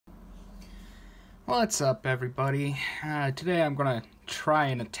What's up, everybody? Today I'm gonna try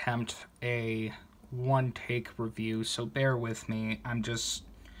and attempt a one-take review, so bear with me. I'm just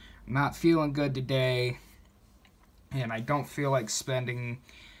not feeling good today, and I don't feel like spending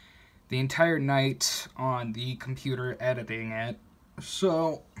the entire night on the computer editing it.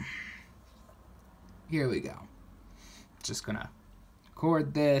 So, here we go. Just gonna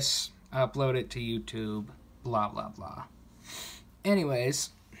record this, upload it to YouTube, blah blah blah.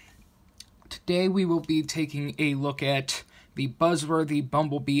 Anyways, today we will be taking a look at the Buzzworthy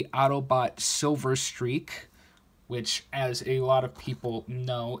Bumblebee Autobot Silver Streak, which, as a lot of people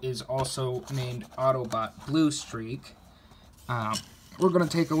know, is also named Autobot Bluestreak. We're going to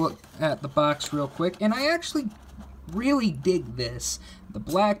take a look at the box real quick, and I actually really dig this. The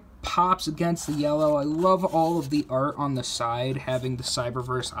black pops against the yellow. I love all of the art on the side, having the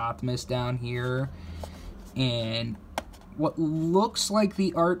Cyberverse Optimus down here, and what looks like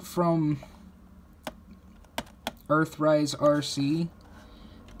the art from Earthrise RC,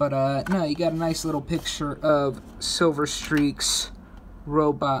 but no, you got a nice little picture of Silver Streak's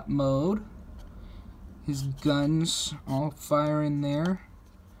robot mode. His guns all firing there.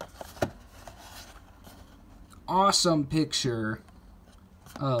 Awesome picture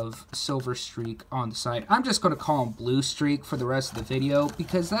of Silver Streak on the side. I'm just going to call him Bluestreak for the rest of the video,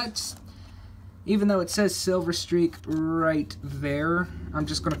 because that's, even though it says Silver Streak right there, I'm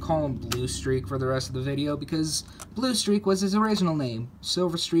just going to call him Bluestreak for the rest of the video, because Bluestreak was his original name.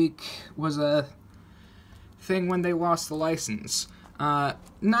 Silver Streak was a thing when they lost the license. Not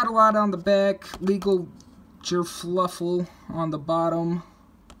a lot on the back. Legal gerfluffle on the bottom.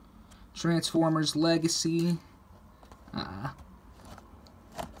 Transformers Legacy.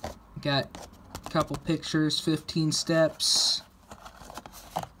 Got a couple pictures, 15 steps.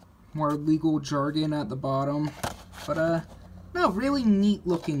 More legal jargon at the bottom, but no, really neat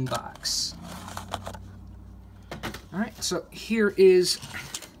looking box. Alright, so here is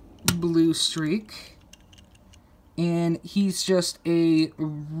Bluestreak, and he's just a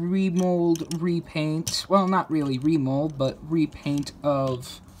remold, repaint, well, not really remold, but repaint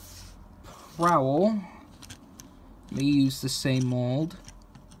of Prowl. They use the same mold.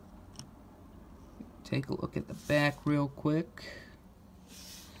 Take a look at the back real quick.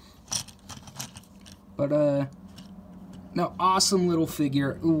 But, no, awesome little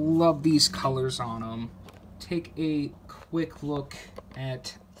figure. Love these colors on him. Take a quick look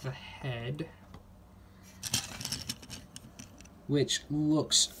at the head, which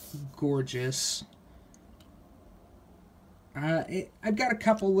looks gorgeous. I've got a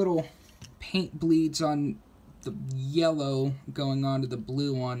couple little paint bleeds on the yellow going onto the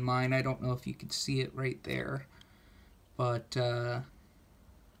blue on mine. I don't know if you can see it right there, but,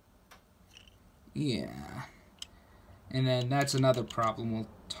 yeah. And then that's another problem we'll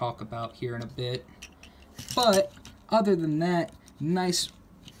talk about here in a bit. But other than that, nice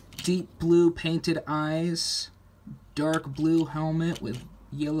deep blue painted eyes, dark blue helmet with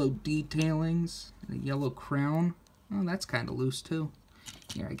yellow detailings, and a yellow crown. Oh, that's kind of loose too.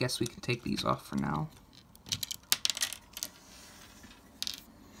 Here, I guess we can take these off for now.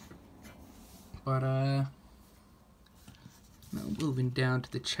 But now moving down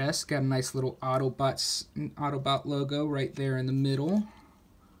to the chest, got a nice little Autobot logo right there in the middle.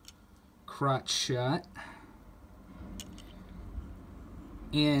 Crotch shot.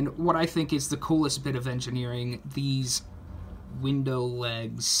 And what I think is the coolest bit of engineering, these window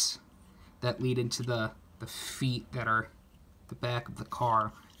legs that lead into the feet that are the back of the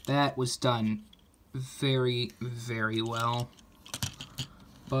car. That was done very, very well.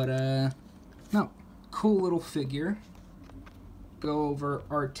 But, no, cool little figure. Go over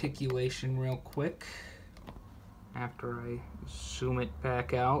articulation real quick after I zoom it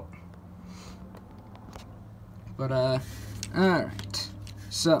back out. But, alright.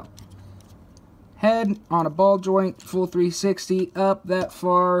 So, head on a ball joint, full 360, up that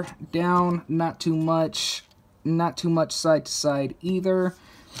far, down, not too much side to side either.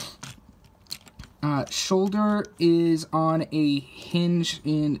 Shoulder is on a hinge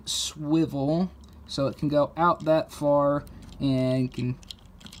and swivel, so it can go out that far and can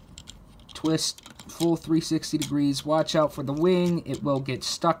twist full 360 degrees. Watch out for the wing, it will get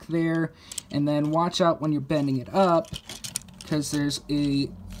stuck there. And then watch out when you're bending it up, because there's a...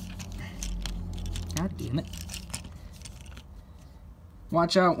 God damn it.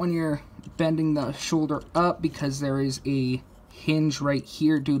 Watch out when you're bending the shoulder up, because there is a hinge right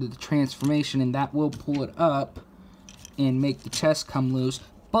here due to the transformation, and that will pull it up and make the chest come loose.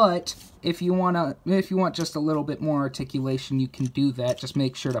 But if you want just a little bit more articulation, you can do that. Just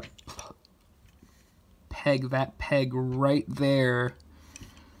make sure to peg that peg right there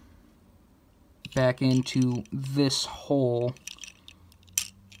back into this hole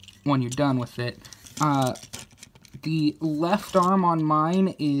when you're done with it. The left arm on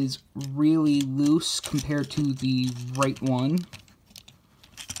mine is really loose compared to the right one,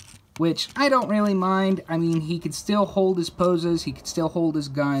 which I don't really mind. I mean, he can still hold his poses, he can still hold his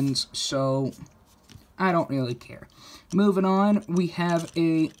guns, so I don't really care. Moving on, we have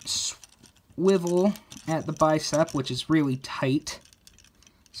a swivel at the bicep, which is really tight.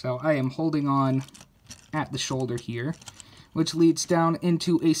 So I am holding on at the shoulder here, which leads down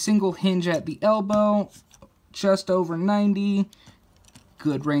into a single hinge at the elbow, just over 90.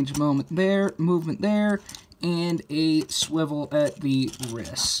 Good range of movement there, and a swivel at the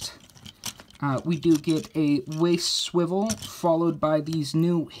wrist. We do get a waist swivel, followed by these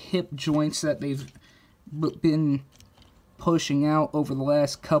new hip joints that they've been pushing out over the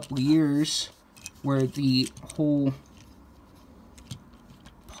last couple of years, where the whole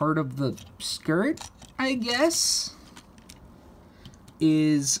part of the skirt, I guess,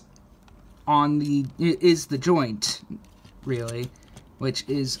 is the joint, really, which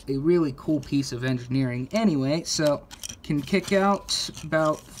is a really cool piece of engineering. Anyway, so can kick out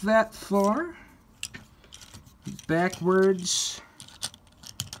about that far, backwards,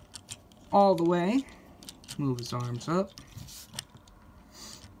 all the way. Move his arms up.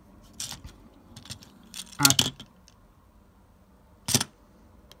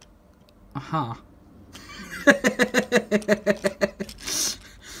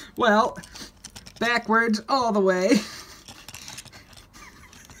 Well, backwards all the way.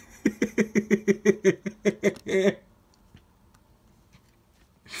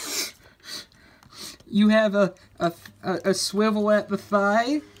 You have a swivel at the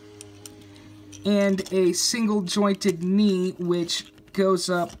thigh and a single jointed knee, which goes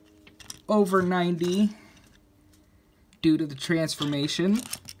up over 90 due to the transformation.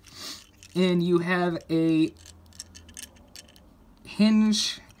 And you have a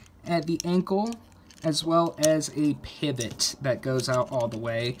hinge at the ankle, as well as a pivot that goes out all the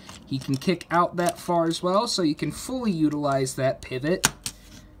way. He can kick out that far as well, so you can fully utilize that pivot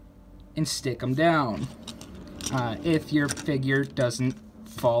and stick him down. If your figure doesn't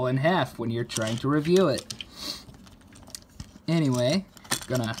fall in half when you're trying to review it. Anyway,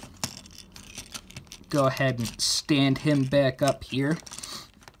 gonna go ahead and stand him back up here.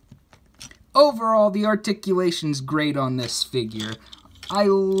 Overall, the articulation's great on this figure. I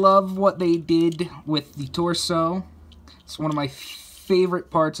love what they did with the torso. It's one of my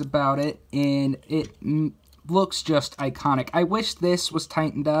favorite parts about it, and it looks just iconic. I wish this was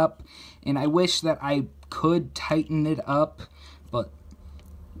tightened up, and I wish that I could tighten it up, but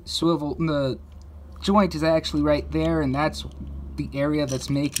the joint is actually right there, and that's the area that's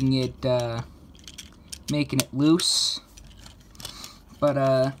making it loose.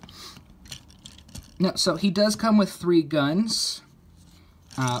 But no, so he does come with 3 guns.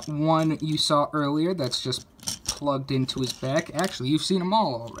 One you saw earlier that's just plugged into his back. Actually, you've seen them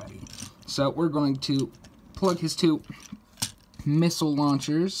all already. So we're going to plug his 2 missile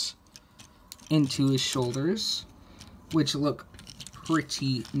launchers into his shoulders, which look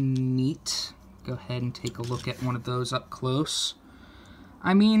pretty neat. Go ahead and take a look at one of those up close.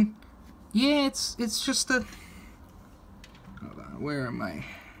 I mean, yeah, it's just a... Hold on, where am I?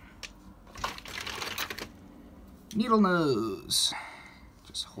 Needle nose.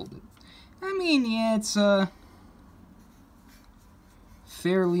 Just hold it. I mean, yeah, it's a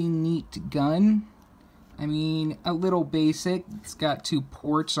fairly neat gun. I mean, a little basic. It's got 2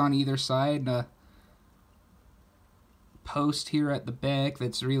 ports on either side, a post here at the back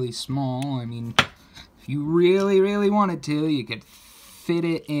that's really small. I mean, if you really, really wanted to, you could fit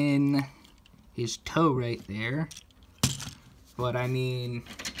it in his toe right there. But I mean,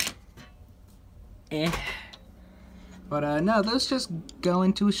 But no, those just go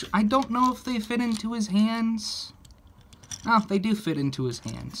into his... I don't know if they fit into his hands. Oh, they do fit into his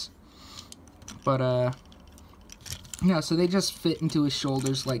hands. But, no, so they just fit into his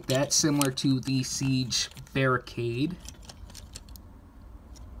shoulders like that, similar to the Siege Barricade.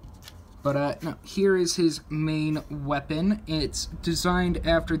 But, no, here is his main weapon. It's designed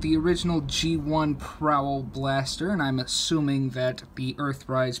after the original G1 Prowl Blaster, and I'm assuming that the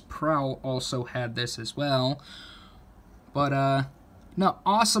Earthrise Prowl also had this as well. But, no,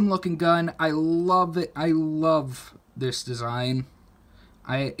 awesome looking gun. I love it. I love this design.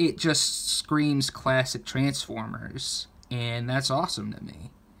 It just screams classic Transformers, and that's awesome to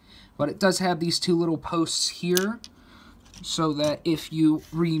me. But it does have these 2 little posts here, so that if you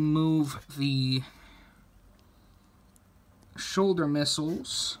remove the shoulder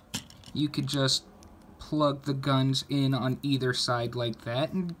missiles, you could just plug the guns in on either side like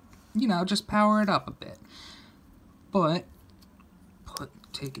that, and you know, just power it up a bit. But,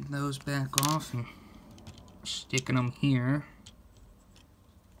 taking those back off and sticking them here.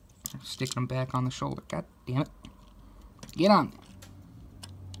 Sticking them back on the shoulder. God damn it. Get on.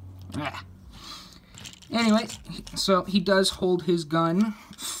 Ah. Anyway, so he does hold his gun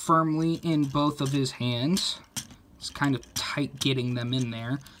firmly in both of his hands. It's kind of tight getting them in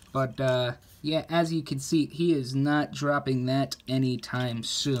there. But, yeah, as you can see, he is not dropping that anytime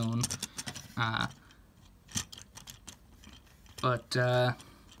soon. Oh,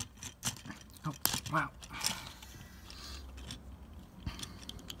 wow.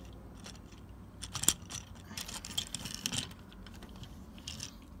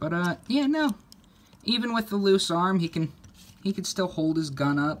 But, yeah, no. Even with the loose arm, he can still hold his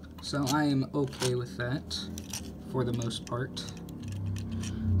gun up, so I am okay with that, for the most part.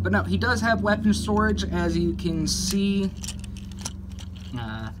 But no, he does have weapon storage, as you can see.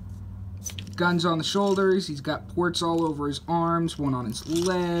 Guns on the shoulders, he's got ports all over his arms, one on his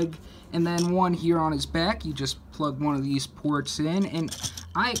leg, and then one here on his back. You just plug one of these ports in, and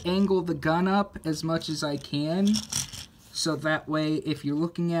I angle the gun up as much as I can. So that way, if you're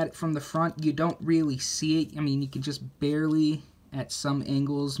looking at it from the front, you don't really see it. I mean, you can just barely, at some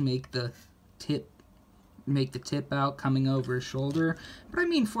angles, make the tip out coming over his shoulder. But I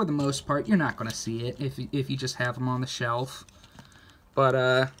mean, for the most part, you're not going to see it if you just have them on the shelf.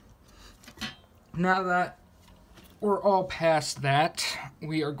 But, now that we're all past that,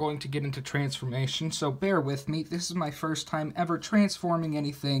 we are going to get into transformation. So bear with me. This is my first time ever transforming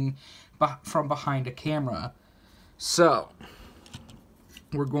anything from behind a camera. So,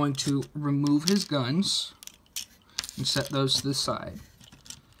 we're going to remove his guns and set those to the side.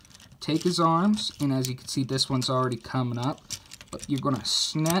 Take his arms, and as you can see, this one's already coming up, but you're going to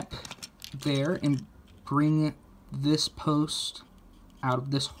snap there and bring this post out of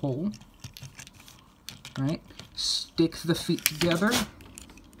this hole. Right? Stick the feet together.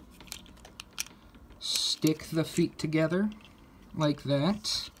 Stick the feet together like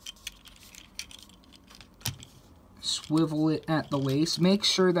that. Swivel it at the waist. Make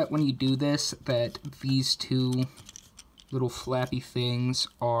sure that when you do this, that these two little flappy things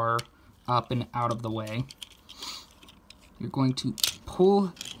are up and out of the way. You're going to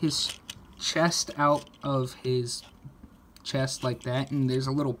pull his chest out of his chest like that, and there's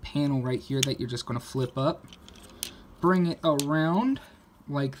a little panel right here that you're just going to flip up. Bring it around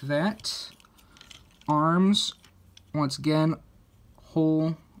like that. Arms, once again,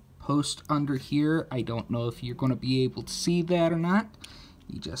 whole post under here. I don't know if you're going to be able to see that or not.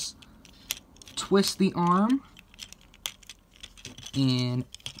 You just twist the arm and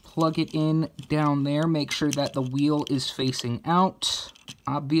plug it in down there. Make sure that the wheel is facing out,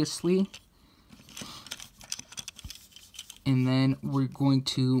 obviously. And then we're going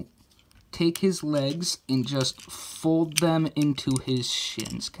to take his legs and just fold them into his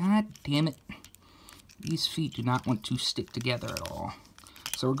shins. God damn it. These feet do not want to stick together at all.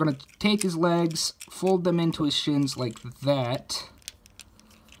 So we're going to take his legs, fold them into his shins like that.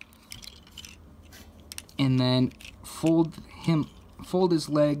 And then fold his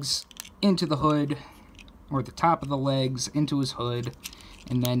legs into the hood, or the top of the legs into his hood,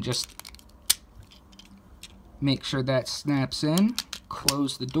 and then just make sure that snaps in.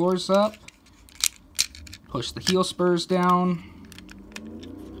 Close the doors up, push the heel spurs down,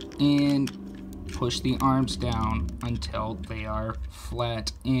 and push the arms down until they are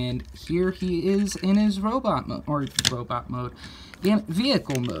flat. And here he is in his vehicle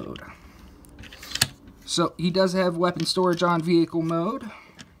mode. So he does have weapon storage on vehicle mode.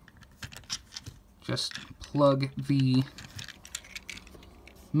 Just plug the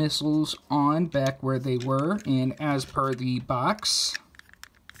missiles on back where they were, and as per the box,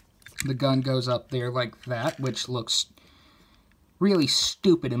 the gun goes up there like that, which looks really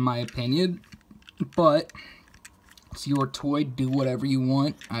stupid in my opinion, but it's your toy, do whatever you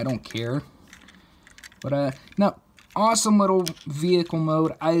want, I don't care. But no, awesome little vehicle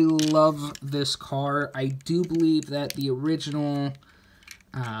mode. I love this car. I do believe that the original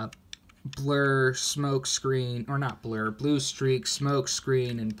Blur smokescreen, or not Blur, Bluestreak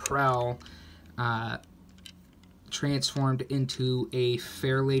smokescreen and Prowl transformed into a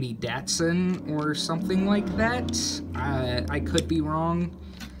Fairlady Datsun or something like that. I could be wrong,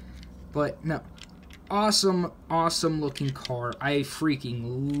 but no. Awesome, awesome looking car. I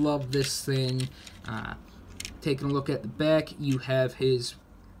freaking love this thing. Taking a look at the back, you have his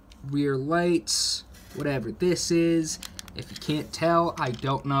rear lights, whatever this is. If you can't tell, I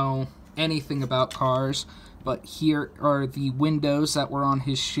don't know anything about cars, but here are the windows that were on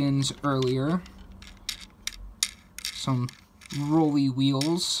his shins earlier. Some rolly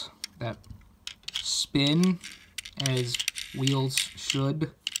wheels. that spin as wheels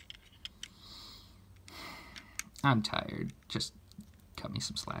should. I'm tired. Just cut me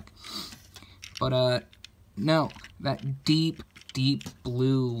some slack. But, no. That deep, deep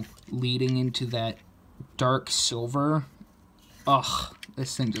blue leading into that dark silver. Ugh,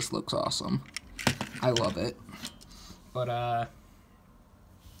 this thing just looks awesome. I love it. But,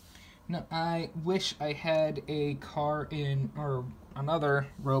 no, I wish I had a car in, or another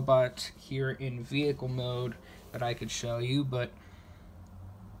robot here in vehicle mode that I could show you, but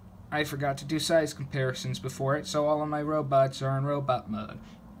I forgot to do size comparisons before it, so all of my robots are in robot mode.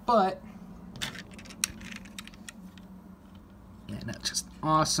 But, yeah, that's just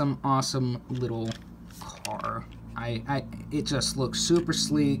awesome, awesome little car. It just looks super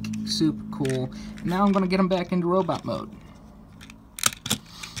sleek, super cool. Now I'm gonna get them back into robot mode.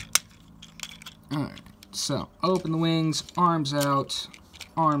 Alright, so open the wings, arms out,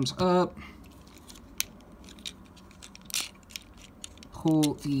 arms up.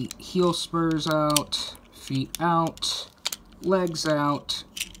 Pull the heel spurs out, feet out, legs out,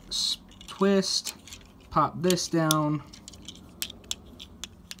 twist, pop this down,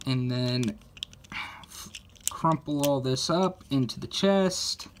 and then crumple all this up into the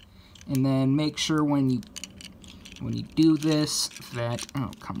chest, and then make sure when you do this that,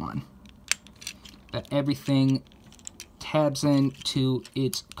 oh come on, that everything tabs into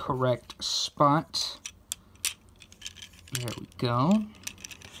its correct spot. There we go.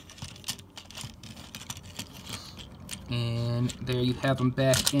 And there you have him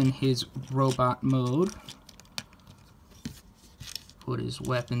back in his robot mode. Put his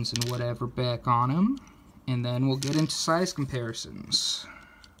weapons and whatever back on him. And then we'll get into size comparisons.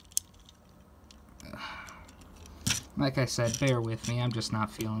 Like I said, bear with me. I'm just not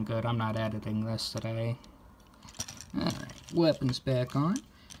feeling good. I'm not editing this today. Alright, weapons back on.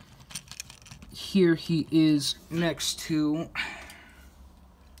 Here he is next to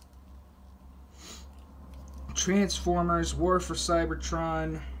Transformers, War for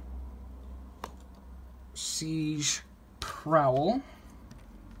Cybertron, Siege, Prowl,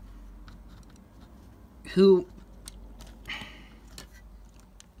 who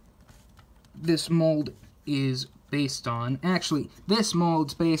this mold is based on. Actually, this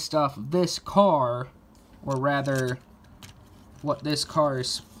mold's based off of this car, or rather, what this car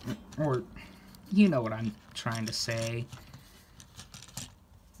is, or you know what I'm trying to say.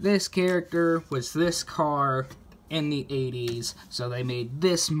 This character was this car in the 80s, so they made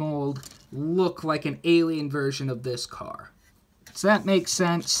this mold look like an alien version of this car. Does that make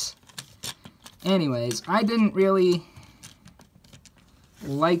sense? Anyways, I didn't really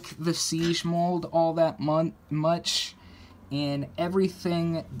like the Siege mold all that much, and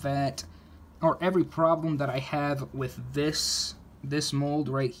everything that, or every problem that I have with this mold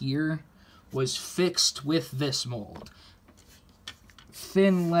right here was fixed with this mold.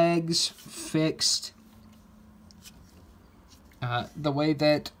 Thin legs, fixed. The way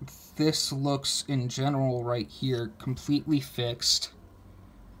that this looks in general right here, completely fixed.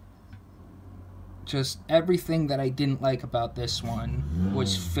 Just everything that I didn't like about this one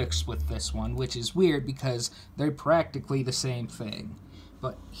was fixed with this one, which is weird because they're practically the same thing.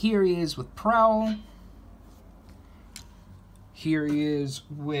 But here he is with Prowl. Here he is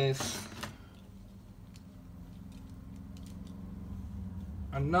with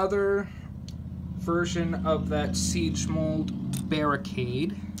another version of that Siege mold,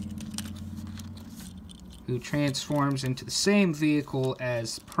 Barricade, who transforms into the same vehicle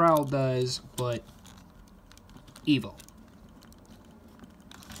as Prowl does, but evil.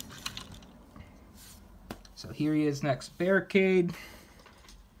 So here he is next, Barricade.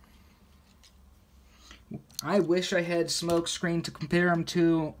 I wish I had Smokescreen to compare him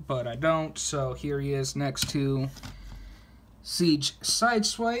to, but I don't, so here he is next to Siege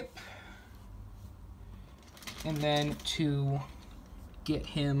Sideswipe. And then to get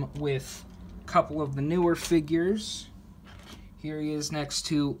him with a couple of the newer figures, here he is next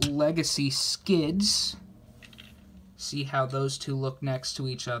to Legacy Skids. See how those two look next to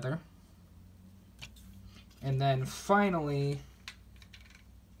each other. And then finally,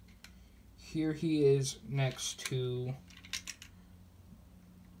 here he is next to,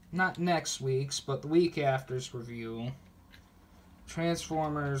 not next week's, but the week after's review,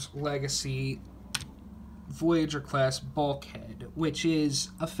 Transformers Legacy Voyager class Bulkhead, which is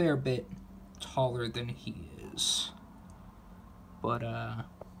a fair bit taller than he is. But,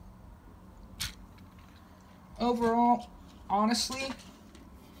 overall, honestly,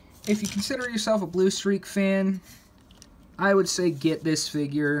 if you consider yourself a Bluestreak fan, I would say get this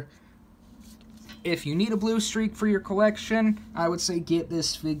figure. If you need a Bluestreak for your collection, I would say get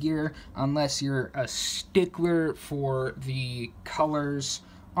this figure unless you're a stickler for the colors.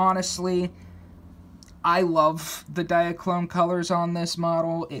 Honestly, I love the Diaclone colors on this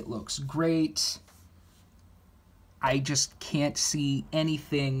model. It looks great. I just can't see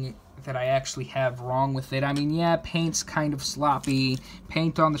anything that I actually have wrong with it. I mean, yeah, paint's kind of sloppy.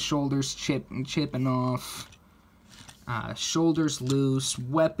 Paint on the shoulders chipping off. Shoulders loose.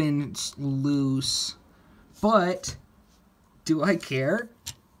 Weapons loose. But, do I care?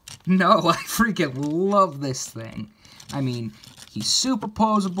 No, I freaking love this thing. I mean, he's super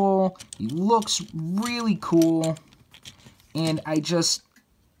posable. He looks really cool. And I just...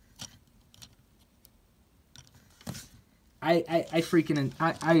 I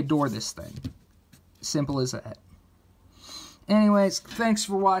adore this thing. Simple as that. Anyways, thanks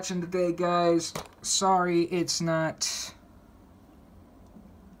for watching today, guys. Sorry it's not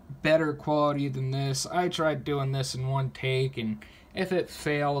better quality than this. I tried doing this in one take, and if it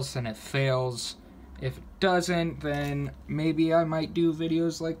fails, then it fails. If it doesn't, then maybe I might do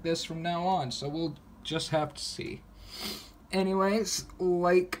videos like this from now on, so we'll just have to see. Anyways,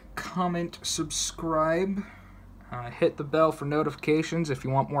 like, comment, subscribe. Hit the bell for notifications if you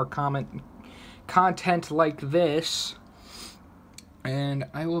want more content like this. And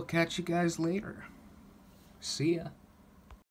I will catch you guys later. See ya.